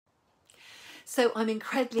So I'm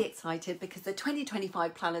incredibly excited because the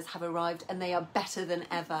 2025 planners have arrived and they are better than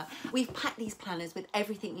ever. We've packed these planners with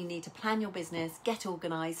everything you need to plan your business, get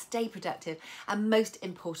organised, stay productive, and most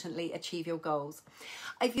importantly, achieve your goals.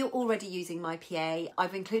 If you're already using My PA,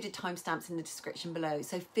 I've included timestamps in the description below,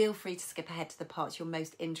 so feel free to skip ahead to the parts you're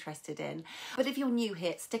most interested in. But if you're new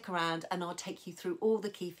here, stick around and I'll take you through all the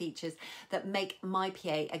key features that make My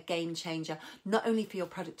PA a game changer, not only for your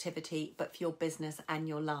productivity, but for your business and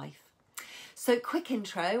your life. So quick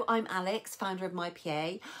intro, I'm Alex, founder of My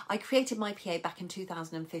PA. I created My PA back in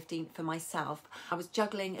 2015 for myself. I was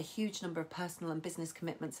juggling a huge number of personal and business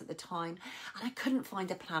commitments at the time, and I couldn't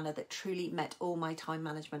find a planner that truly met all my time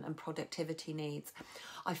management and productivity needs.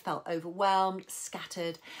 I felt overwhelmed,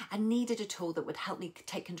 scattered, and needed a tool that would help me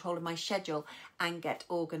take control of my schedule and get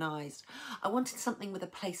organised. I wanted something with a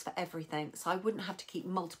place for everything, so I wouldn't have to keep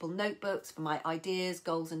multiple notebooks for my ideas,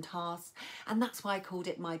 goals and tasks, and that's why I called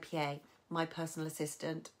it My PA. My personal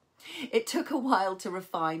assistant. It took a while to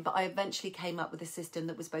refine, but I eventually came up with a system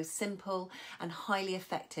that was both simple and highly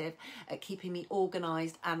effective at keeping me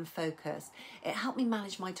organised and focused. It helped me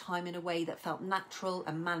manage my time in a way that felt natural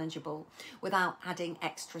and manageable without adding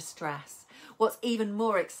extra stress. What's even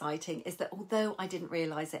more exciting is that although I didn't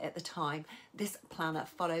realise it at the time, this planner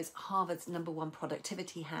follows Harvard's #1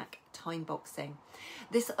 productivity hack, time boxing.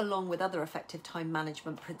 This, along with other effective time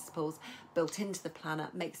management principles built into the planner,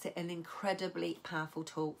 makes it an incredibly powerful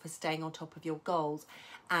tool for staying on top of your goals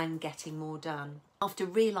and getting more done. After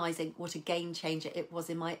realising what a game changer it was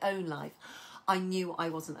in my own life, I knew I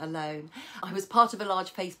wasn't alone. I was part of a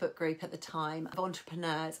large Facebook group at the time of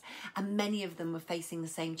entrepreneurs, and many of them were facing the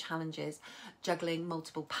same challenges, juggling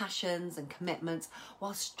multiple passions and commitments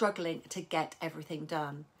while struggling to get everything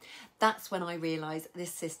done. That's when I realised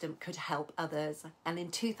this system could help others. And in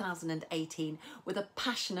 2018, with a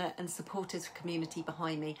passionate and supportive community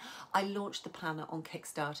behind me, I launched the planner on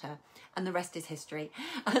Kickstarter, and the rest is history.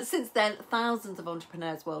 Since then, thousands of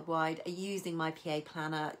entrepreneurs worldwide are using My PA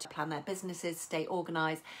planner to plan their businesses, stay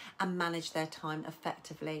organised and manage their time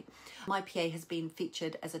effectively. My PA has been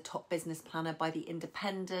featured as a top business planner by The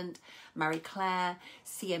Independent, Marie Claire,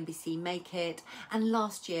 CNBC Make It, and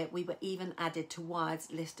last year we were even added to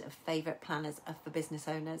Wired's list of favourite planners for business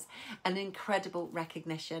owners. An incredible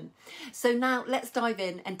recognition. So now let's dive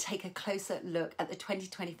in and take a closer look at the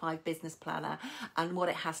 2025 business planner and what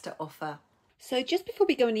it has to offer. So just before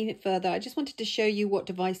we go any further, I just wanted to show you what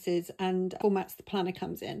devices and formats the planner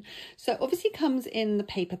comes in. So obviously it comes in the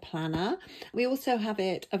paper planner. We also have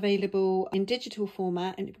it available in digital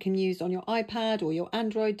format, and it can be used on your iPad or your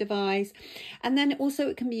Android device. And then also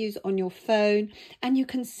it can be used on your phone, and you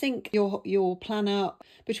can sync your planner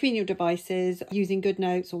between your devices using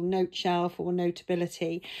GoodNotes or NoteShelf or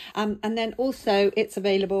Notability. And then also it's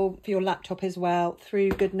available for your laptop as well through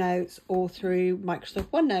GoodNotes or through Microsoft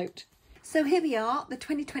OneNote. So here we are, the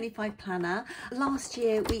 2025 planner. Last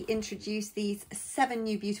year we introduced these 7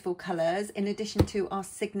 new beautiful colours in addition to our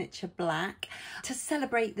signature black to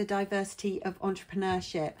celebrate the diversity of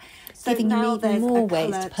entrepreneurship. So giving you even more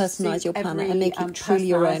ways to personalise your planner and make it truly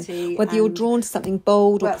your own. Whether you're drawn to something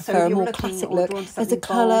bold or prefer a more classic look, there's a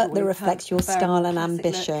colour that reflects your style and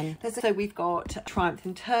ambition. So we've got Triumph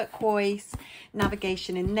in turquoise,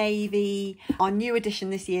 Navigation in navy. Our new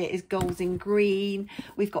addition this year is Goals in green.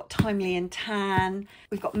 We've got Timely in tan.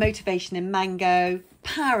 We've got Motivation in mango,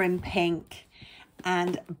 Power in pink,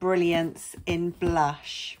 and Brilliance in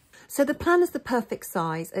blush. So the planner's the perfect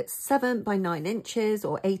size. It's 7 by 9 inches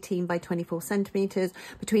or 18 by 24 centimetres,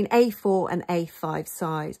 between A4 and A5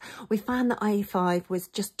 size. We found that A5 was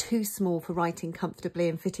just too small for writing comfortably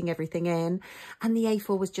and fitting everything in, and the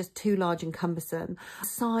A4 was just too large and cumbersome.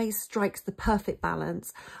 Size strikes the perfect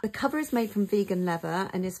balance. The cover is made from vegan leather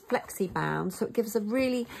and is flexi bound, so it gives a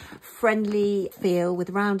really friendly feel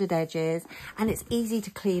with rounded edges, and it's easy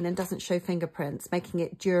to clean and doesn't show fingerprints, making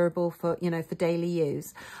it durable for daily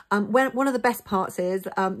use. One of the best parts is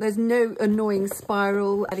there's no annoying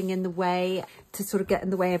spiral getting in the way to sort of get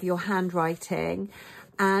in the way of your handwriting.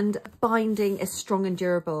 And binding is strong and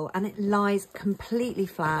durable, and it lies completely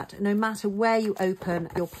flat no matter where you open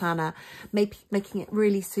your planner, making it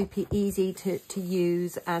really super easy to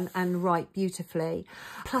use and write beautifully.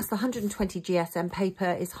 Plus the 120 GSM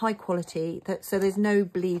paper is high quality, so there's no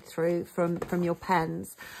bleed through from your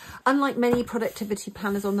pens. Unlike many productivity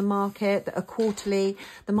planners on the market that are quarterly,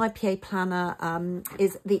 the My PA planner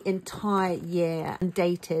is the entire year and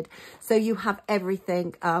dated, so you have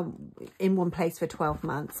everything in one place for 12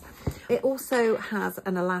 months. It also has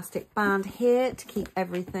an elastic band here to keep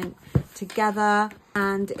everything together,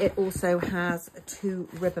 and it also has 2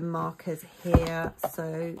 ribbon markers here,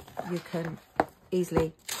 so you can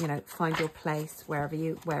easily, you know, find your place wherever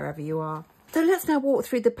you are. So let's now walk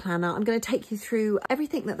through the planner. I'm going to take you through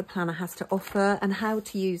everything that the planner has to offer and how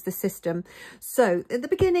to use the system. So at the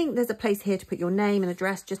beginning, there's a place here to put your name and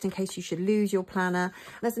address, just in case you should lose your planner.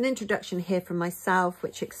 There's an introduction here from myself,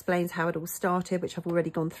 which explains how it all started, which I've already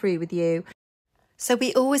gone through with you. So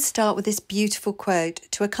we always start with this beautiful quote: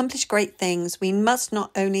 to accomplish great things, we must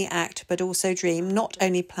not only act, but also dream, not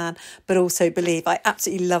only plan, but also believe. I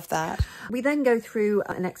absolutely love that. We then go through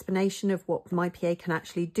an explanation of what MyPA can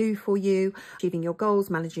actually do for you, achieving your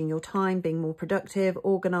goals, managing your time, being more productive,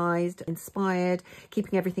 organised, inspired,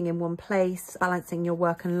 keeping everything in one place, balancing your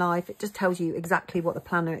work and life. It just tells you exactly what the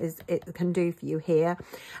planner it can do for you here.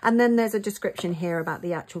 And then there's a description here about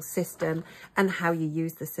the actual system and how you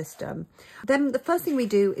use the system. Then the first thing we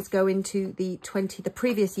do is go into the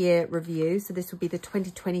previous year review. So this would be the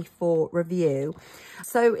 2024 review.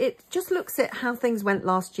 So it just looks at how things went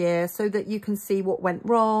last year so that you can see what went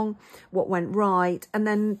wrong, what went right, and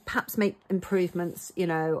then perhaps make improvements, you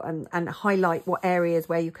know, and highlight what areas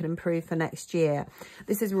where you can improve for next year.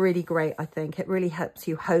 This is really great, I think. It really helps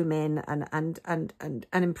you home in and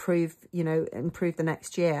improve, you know, improve the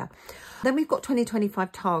next year. Then we've got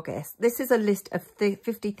 2025 targets. This is a list of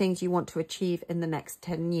 50 things you want to achieve in the next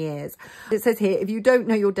 10 years. It says here, if you don't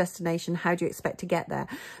know your destination, how do you expect to get there?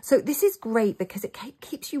 So this is great because it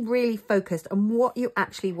keeps you really focused on what you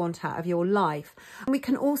actually want out of your life. And we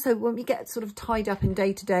can also, when we get sort of tied up in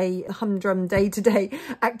day-to-day, humdrum day-to-day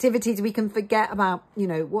activities, we can forget about, you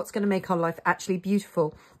know, what's going to make our life actually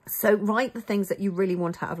beautiful. So write the things that you really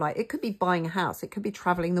want out of life. It could be buying a house. It could be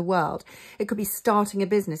traveling the world. It could be starting a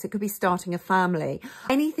business. It could be starting a family.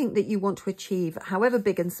 Anything that you want to achieve, however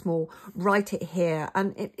big and small, write it here.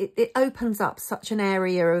 And it opens up such an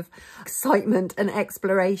area of excitement and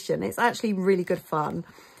exploration. It's actually really good fun.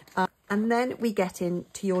 And then we get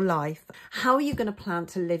into your life. How are you going to plan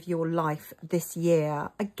to live your life this year?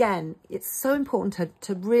 Again, it's so important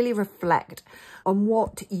to really reflect on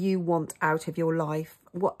what you want out of your life,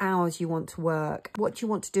 what hours you want to work, what you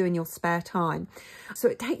want to do in your spare time. So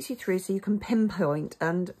it takes you through so you can pinpoint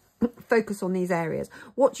and focus on these areas.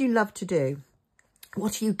 What do you love to do?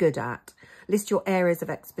 What are you good at? List your areas of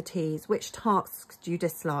expertise. Which tasks do you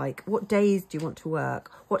dislike? What days do you want to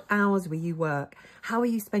work? What hours will you work? How will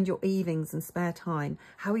you spend your evenings and spare time?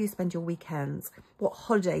 How will you spend your weekends? What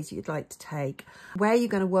holidays you'd like to take? Where are you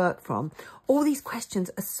going to work from? All these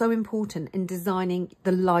questions are so important in designing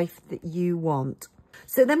the life that you want.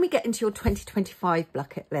 So then we get into your 2025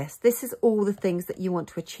 bucket list. This is all the things that you want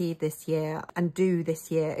to achieve this year and do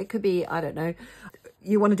this year. It could be, I don't know,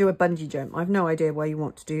 you want to do a bungee jump. I have no idea why you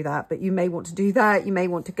want to do that, but you may want to do that. You may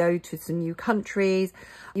want to go to some new countries.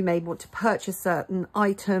 You may want to purchase certain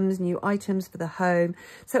items, new items for the home.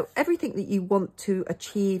 So everything that you want to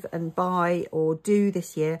achieve and buy or do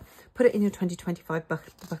this year, put it in your 2025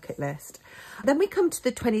 bucket list. Then we come to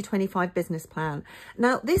the 2025 business plan.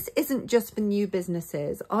 Now, this isn't just for new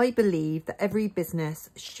businesses. I believe that every business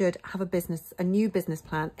should have a new business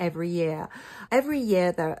plan every year. Every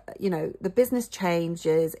year, the business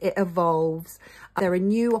changes, it evolves. There are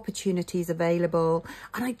new opportunities available.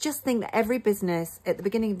 And I just think that every business at the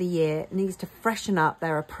beginning of the year needs to freshen up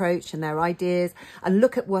their approach and their ideas and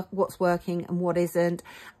look at what's working and what isn't.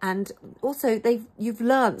 And also, you've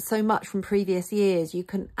learned so much from previous years. You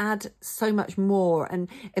can add so much more and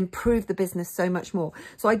improve the business so much more.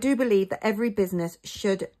 So I do believe that every business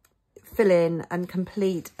should fill in and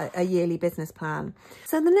complete a yearly business plan.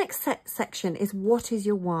 So the next section is, what is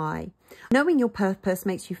your why? Knowing your purpose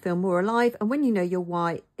makes you feel more alive, and when you know your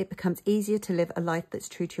why, it becomes easier to live a life that's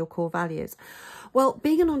true to your core values. Well,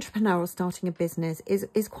 being an entrepreneur or starting a business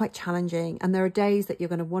is quite challenging, and there are days that you're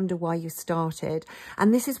going to wonder why you started.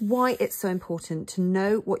 And this is why it's so important to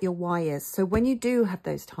know what your why is. So when you do have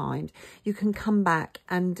those times, you can come back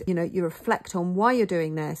and, you reflect on why you're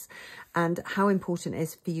doing this and how important it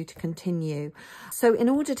is for you to continue. So in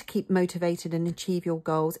order to keep motivated and achieve your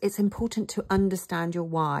goals, it's important to understand your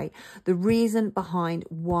why, the reason behind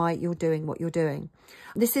why you're doing what you're doing.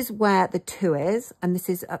 This is where the two is, and this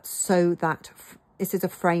is a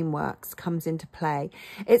framework comes into play.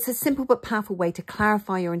 It's a simple but powerful way to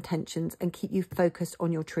clarify your intentions and keep you focused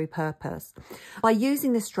on your true purpose. By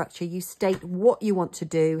using this structure, you state what you want to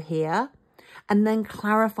do here, and then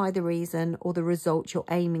clarify the reason or the result you're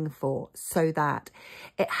aiming for, so that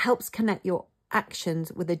it helps connect your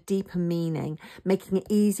actions with a deeper meaning, making it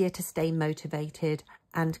easier to stay motivated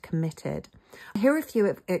and committed. Here are a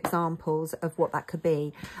few examples of what that could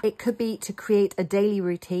be. It could be to create a daily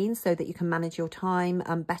routine so that you can manage your time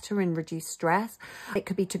better and reduce stress. It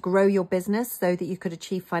could be to grow your business so that you could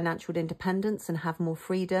achieve financial independence and have more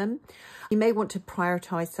freedom. You may want to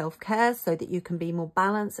prioritize self-care so that you can be more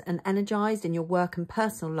balanced and energized in your work and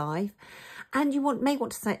personal life. And you may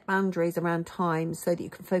want to set boundaries around time so that you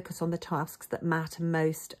can focus on the tasks that matter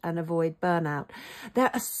most and avoid burnout. There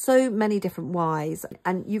are so many different whys,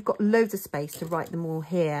 and you've got loads of space to write them all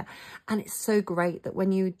here. And it's so great that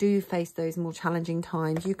when you do face those more challenging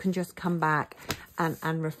times, you can just come back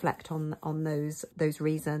and reflect on those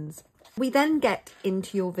reasons. We then get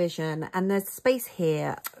into your vision, and there's space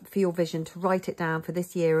here for your vision to write it down for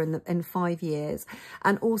this year and in 5 years,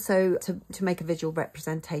 and also to make a visual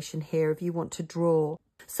representation here if you want to draw.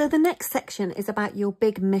 So the next section is about your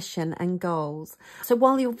big mission and goals. So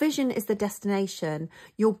while your vision is the destination,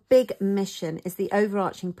 your big mission is the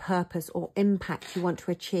overarching purpose or impact you want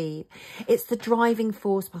to achieve. It's the driving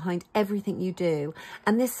force behind everything you do.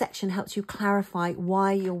 And this section helps you clarify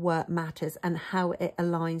why your work matters and how it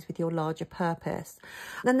aligns with your larger purpose.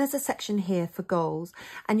 Then there's a section here for goals,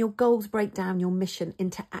 and your goals break down your mission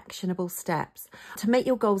into actionable steps. To make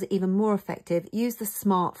your goals even more effective, use the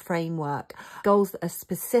SMART framework. Goals that are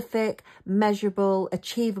specific, measurable,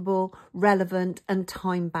 achievable, relevant, and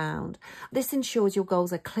time-bound. This ensures your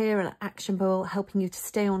goals are clear and actionable, helping you to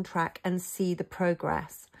stay on track and see the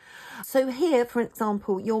progress. So here, for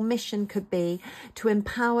example, your mission could be to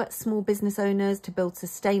empower small business owners to build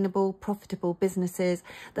sustainable, profitable businesses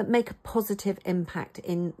that make a positive impact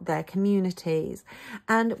in their communities.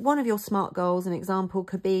 And one of your SMART goals, an example,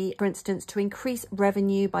 could be, for instance, to increase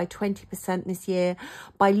revenue by 20% this year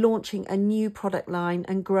by launching a new product line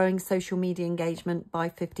and growing social media engagement by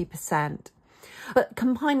 50%. But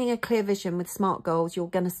combining a clear vision with SMART goals, you're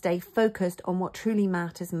going to stay focused on what truly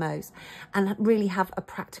matters most and really have a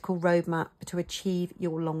practical roadmap to achieve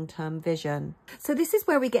your long-term vision. So this is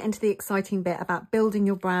where we get into the exciting bit about building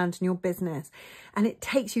your brand and your business. And it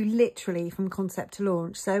takes you literally from concept to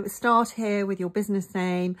launch. So start here with your business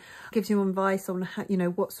name, gives you advice on how,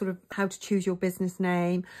 how to choose your business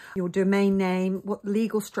name, your domain name, what the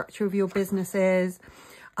legal structure of your business is,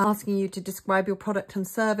 asking you to describe your product and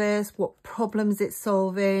service, what problems it's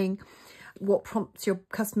solving, what prompts your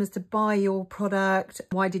customers to buy your product,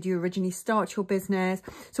 why did you originally start your business.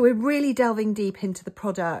 So we're really delving deep into the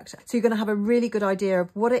product. So you're going to have a really good idea of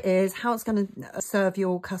what it is, how it's going to serve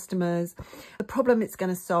your customers, the problem it's going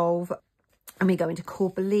to solve. And we go into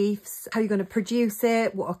core beliefs, how you're going to produce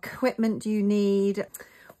it, what equipment do you need,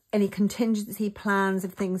 any contingency plans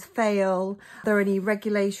if things fail, are there any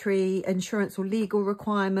regulatory, insurance or legal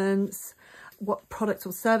requirements, what products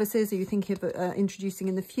or services are you thinking of introducing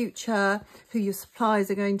in the future, who your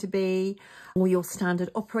suppliers are going to be, or your standard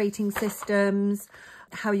operating systems,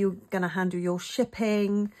 how you're going to handle your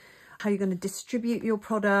shipping, how you're going to distribute your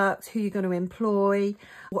products, who you're going to employ,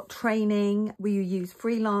 what training, will you use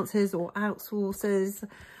freelancers or outsource,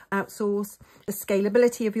 the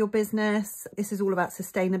scalability of your business. This is all about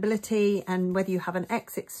sustainability and whether you have an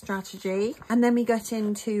exit strategy. And then we get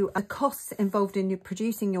into the costs involved in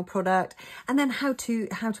producing your product, and then how to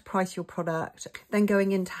price your product. Then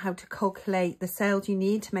going into how to calculate the sales you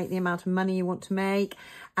need to make the amount of money you want to make,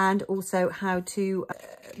 and also how to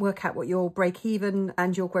work out what your break even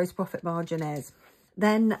and your gross profit margin is.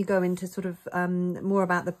 Then you go into sort of more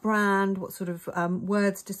about the brand, what sort of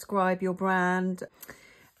words describe your brand.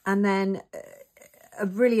 And then a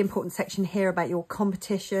really important section here about your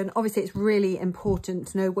competition. Obviously, it's really important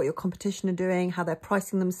to know what your competition are doing, how they're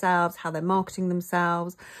pricing themselves, how they're marketing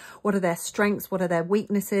themselves, what are their strengths, what are their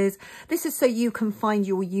weaknesses. This is so you can find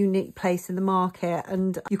your unique place in the market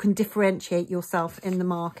and you can differentiate yourself in the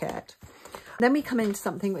market. Then we come into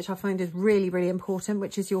something which I find is really, really important,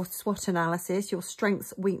 which is your SWOT analysis, your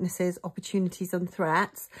strengths, weaknesses, opportunities and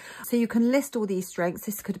threats. So you can list all these strengths.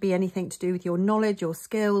 This could be anything to do with your knowledge, your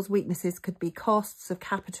skills. Weaknesses could be costs of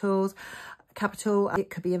capital, it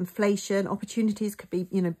could be inflation. Opportunities could be,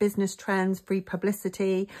 business trends, free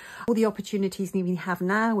publicity, all the opportunities you have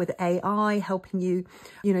now with AI helping you,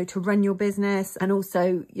 to run your business, and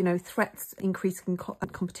also, threats, increasing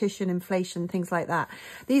competition, inflation, things like that.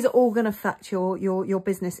 These are all going to affect your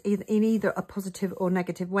business in either a positive or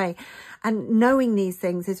negative way. And knowing these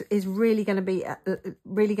things is really going to be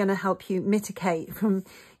really going to help you mitigate from,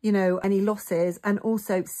 any losses and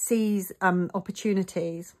also seize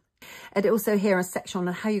opportunities. And also here a section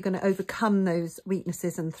on how you're going to overcome those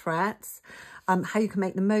weaknesses and threats, how you can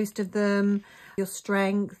make the most of them, your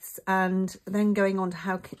strengths, and then going on to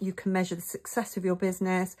how you can measure the success of your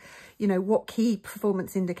business. You know, what key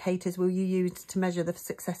performance indicators will you use to measure the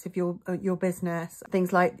success of your business?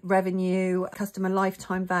 Things like revenue, customer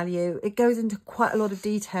lifetime value. It goes into quite a lot of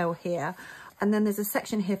detail here. And then there's a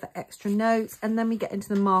section here for extra notes, and then we get into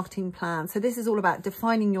the marketing plan. So this is all about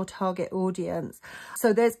defining your target audience.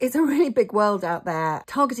 So it's a really big world out there.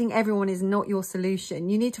 Targeting everyone is not your solution.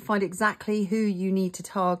 You need to find exactly who you need to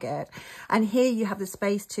target. And here you have the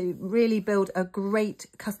space to really build a great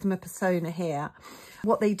customer persona here.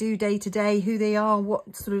 What they do day to day, who they are,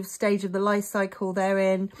 what sort of stage of the life cycle they're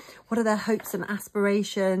in, what are their hopes and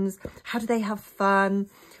aspirations, how do they have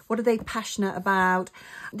fun, what are they passionate about.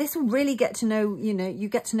 This will really get to know, you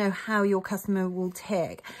get to know how your customer will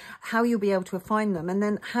tick, how you'll be able to find them, and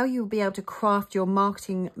then how you'll be able to craft your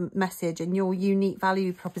marketing message and your unique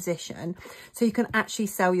value proposition so you can actually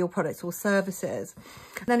sell your products or services.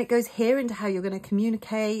 Then it goes here into how you're going to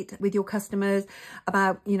communicate with your customers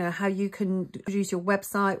about, how you can produce your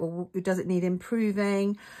website, or does it need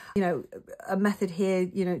improving? A method here,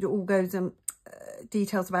 it all goes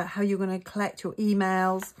details about how you're going to collect your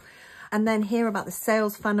emails, and then here about the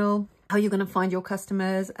sales funnel, how you're going to find your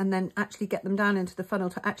customers and then actually get them down into the funnel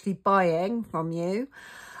to actually buying from you.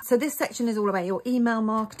 So this section is all about your email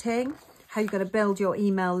marketing, how you're going to build your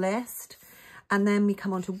email list, and then we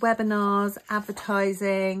come on to webinars,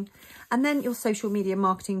 advertising, and then your social media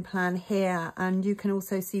marketing plan here, and you can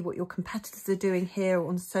also see what your competitors are doing here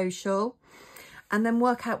on social. And then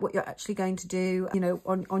work out what you're actually going to do,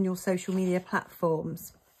 on your social media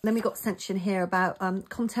platforms. Then we've got a section here about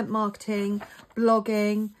content marketing,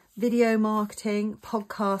 blogging, video marketing,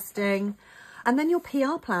 podcasting, and then your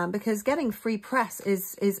PR plan, because getting free press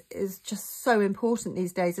is just so important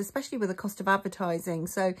these days, especially with the cost of advertising.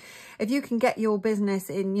 So if you can get your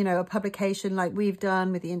business in, a publication like we've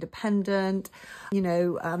done with The Independent,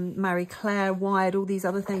 Marie Claire, Wired, all these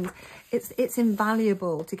other things, it's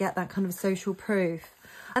invaluable to get that kind of social proof.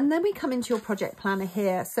 And then we come into your project planner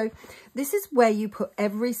here. So this is where you put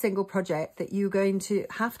every single project that you're going to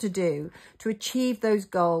have to do to achieve those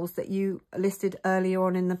goals that you listed earlier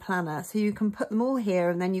on in the planner. So you can put them all here,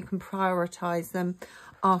 and then you can prioritize them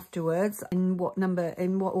afterwards in what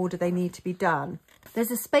order they need to be done.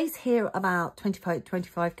 There's a space here about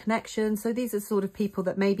 25 connections. So these are sort of people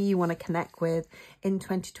that maybe you want to connect with in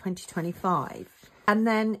 2020-25. And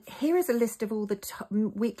then here is a list of all the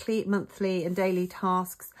weekly, monthly and daily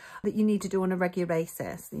tasks that you need to do on a regular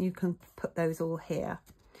basis. And you can put those all here.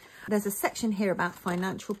 There's a section here about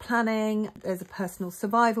financial planning. There's a personal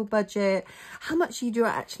survival budget, how much you do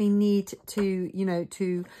actually need to,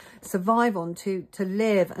 to survive on, to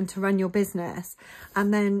live and to run your business.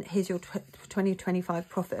 And then here's your 2025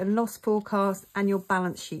 profit and loss forecast and your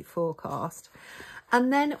balance sheet forecast.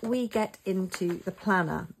 And then we get into the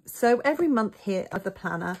planner. So every month here of the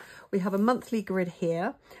planner, we have a monthly grid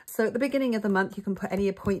here. So at the beginning of the month, you can put any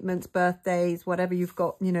appointments, birthdays, whatever you've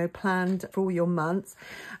got, planned for all your months.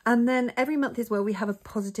 And then every month is where we have a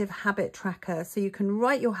positive habit tracker. So you can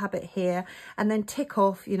write your habit here and then tick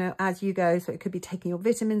off, as you go. So it could be taking your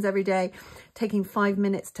vitamins every day, taking 5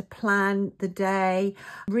 minutes to plan the day,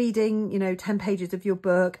 reading, 10 pages of your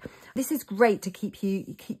book. This is great to keep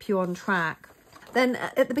you on track. Then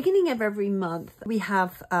at the beginning of every month, we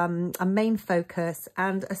have a main focus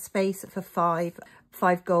and a space for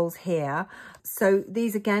five goals here. So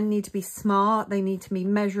these again need to be smart. They need to be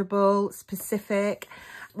measurable, specific.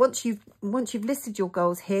 Once you've listed your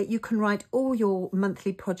goals here, you can write all your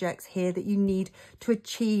monthly projects here that you need to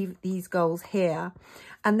achieve these goals here.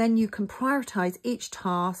 And then you can prioritize each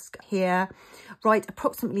task here, write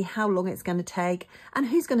approximately how long it's going to take and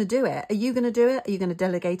who's going to do it. Are you going to do it? Are you going to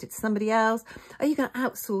delegate it to somebody else? Are you going to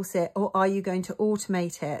outsource it, or are you going to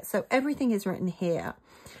automate it? So everything is written here.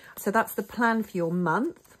 So that's the plan for your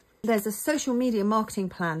month. There's a social media marketing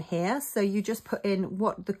plan here. So you just put in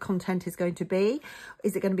what the content is going to be.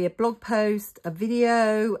 Is it going to be a blog post, a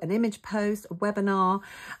video, an image post, a webinar?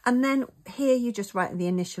 And then here you just write the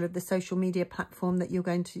initial of the social media platform that you're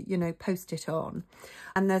going to, post it on.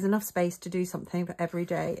 And there's enough space to do something for every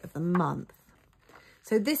day of the month.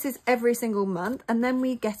 So this is every single month. And then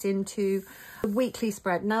we get into the weekly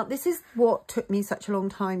spread. Now, this is what took me such a long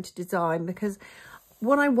time to design, because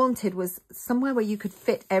what I wanted was somewhere where you could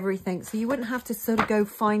fit everything, so you wouldn't have to sort of go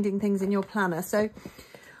finding things in your planner. So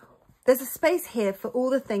there's a space here for all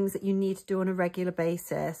the things that you need to do on a regular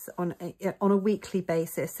basis, on a weekly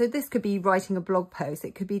basis. So this could be writing a blog post.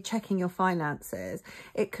 It could be checking your finances.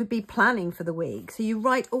 It could be planning for the week. So you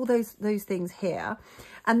write all those things here.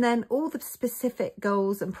 And then all the specific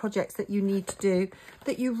goals and projects that you need to do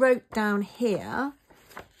that you wrote down here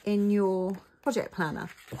in your project planner.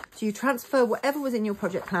 So you transfer whatever was in your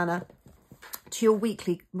project planner to your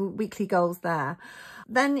weekly goals there.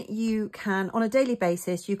 Then you can, on a daily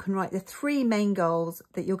basis, you can write the 3 main goals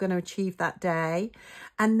that you're going to achieve that day.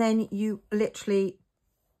 And then you literally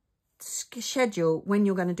schedule when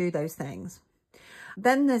you're going to do those things.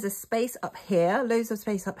 Then there's a space up here, loads of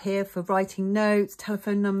space up here for writing notes,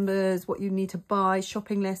 telephone numbers, what you need to buy,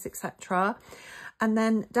 shopping lists, etc. And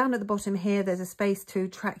then down at the bottom here, there's a space to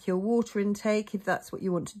track your water intake, if that's what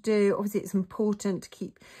you want to do. Obviously, it's important to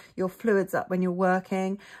keep your fluids up when you're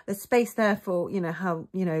working. There's space there for, how,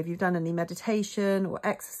 if you've done any meditation or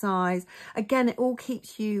exercise. Again, it all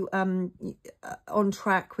keeps you on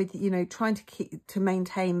track with, trying to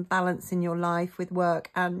maintain balance in your life with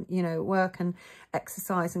work and, work and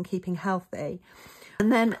exercise and keeping healthy.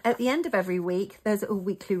 And then at the end of every week, there's a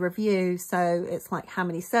weekly review. So it's like, how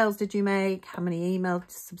many sales did you make? How many email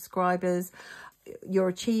subscribers? Your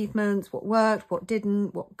achievements, what worked, what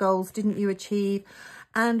didn't, what goals didn't you achieve,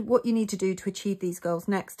 and what you need to do to achieve these goals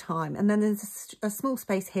next time. And then there's a small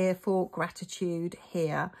space here for gratitude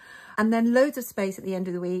here. And then loads of space at the end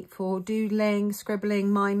of the week for doodling,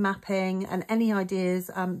 scribbling, mind mapping, and any ideas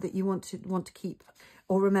that you want to keep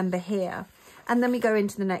or remember here. And then we go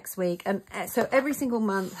into the next week. And so every single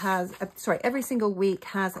month has, every single week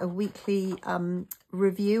has a weekly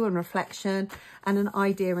review and reflection and an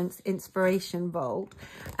idea and inspiration vault.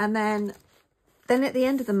 And then at the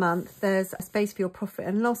end of the month, there's a space for your profit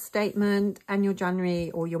and loss statement and your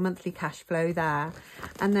January or your monthly cash flow there.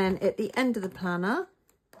 And then at the end of the planner,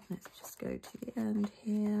 let's just go to the end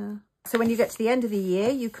here. So when you get to the end of the year,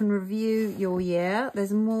 you can review your year.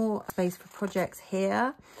 There's more space for projects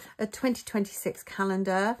here, a 2026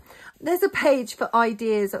 calendar. There's a page for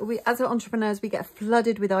ideas. As entrepreneurs, we get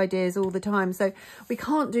flooded with ideas all the time. So we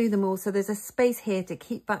can't do them all. So there's a space here to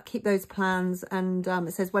keep those plans. And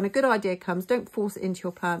it says, when a good idea comes, don't force it into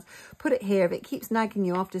your plans. Put it here. If it keeps nagging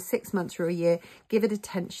you after 6 months or a year, give it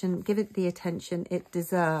attention. Give it the attention it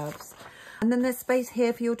deserves. And then there's space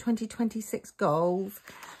here for your 2026 goals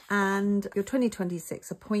and your 2026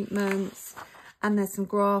 appointments. And there's some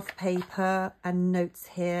graph paper and notes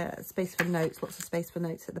here, space for notes, lots of space for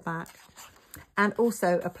notes at the back. And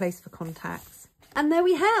also a place for contacts. And there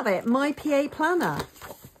we have it, My PA Planner.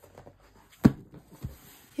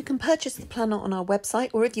 You can purchase the planner on our website,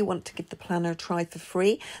 or if you want to give the planner a try for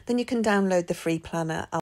free, then you can download the free planner.